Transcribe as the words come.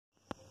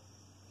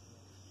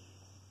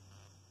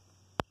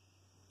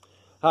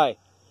Hi,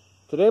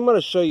 today I'm going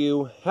to show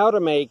you how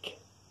to make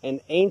an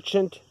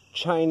ancient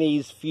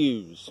Chinese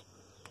fuse.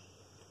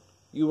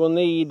 You will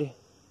need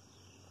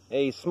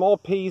a small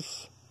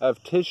piece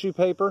of tissue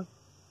paper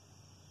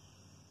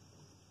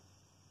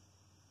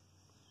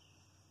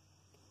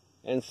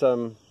and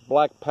some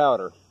black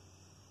powder.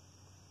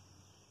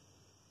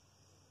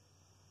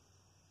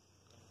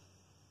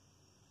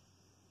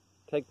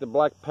 Take the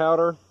black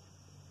powder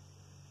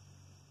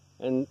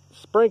and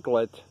sprinkle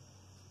it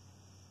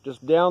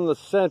just down the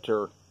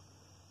center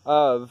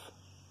of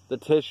the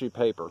tissue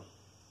paper.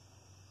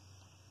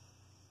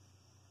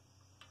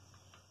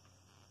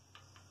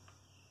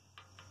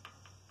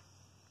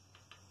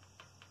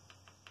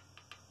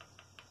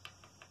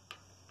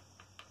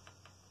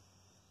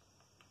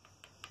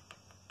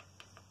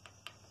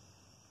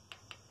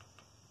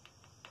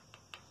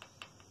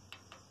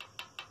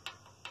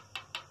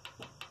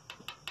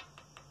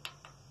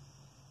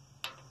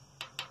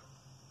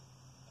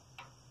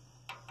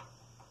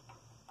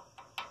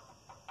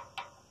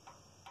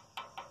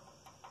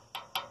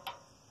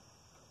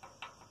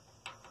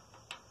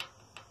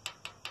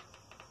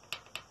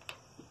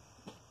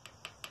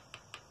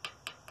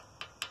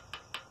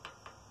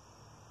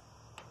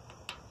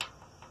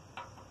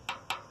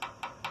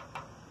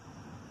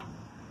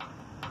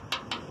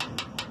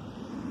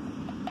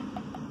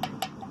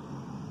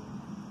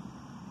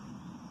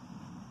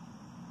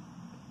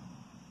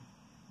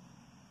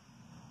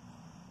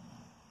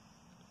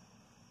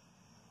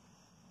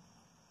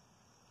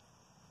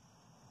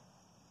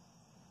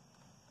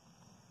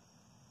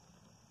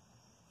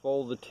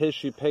 Fold the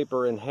tissue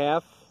paper in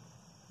half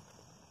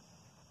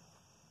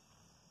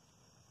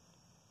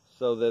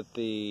so that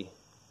the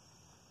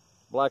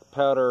black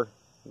powder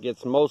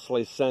gets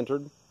mostly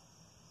centered.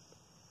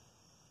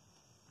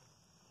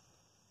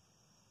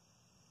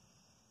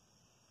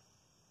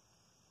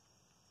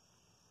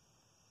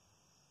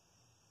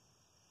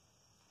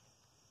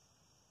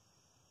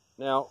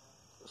 Now,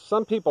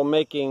 some people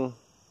making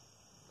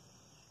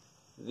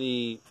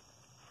the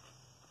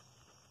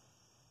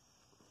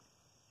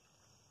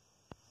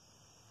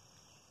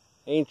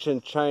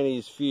ancient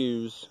Chinese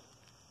fuse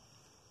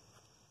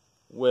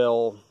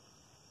will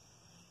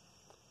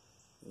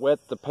wet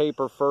the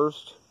paper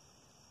first,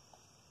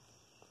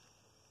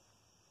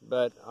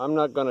 but I'm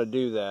not going to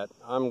do that.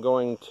 I'm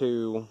going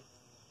to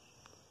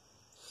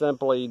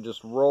simply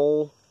just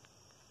roll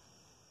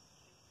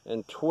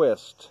and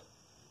twist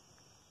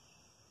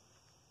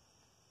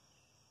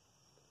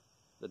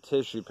the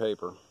tissue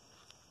paper.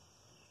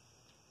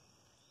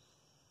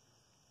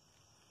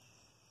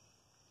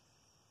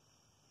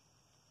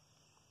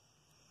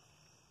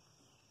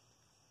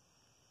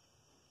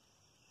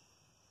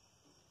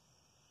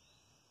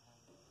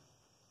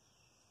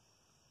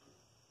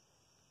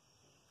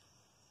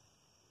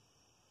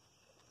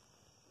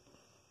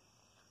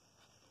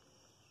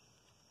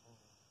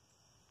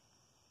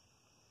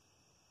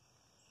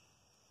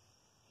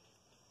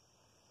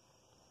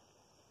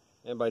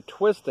 And by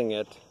twisting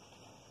it,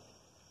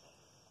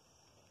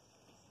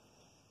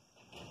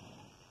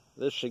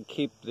 this should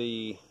keep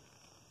the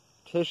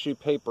tissue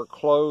paper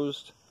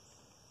closed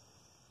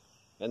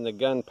and the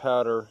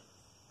gunpowder,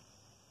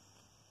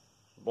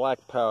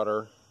 black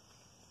powder,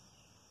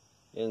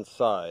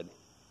 inside.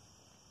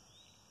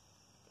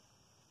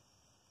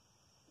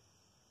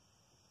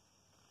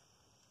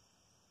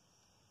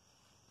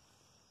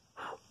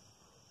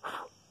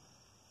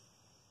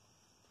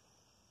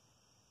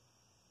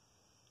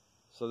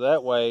 So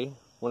that way,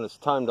 when it's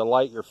time to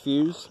light your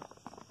fuse,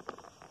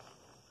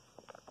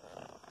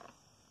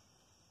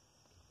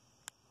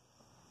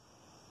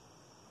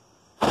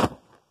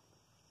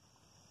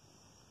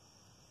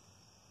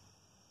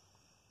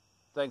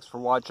 thanks for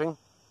watching.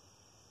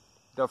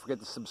 Don't forget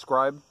to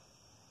subscribe,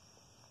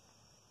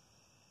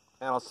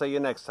 and I'll see you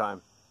next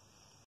time.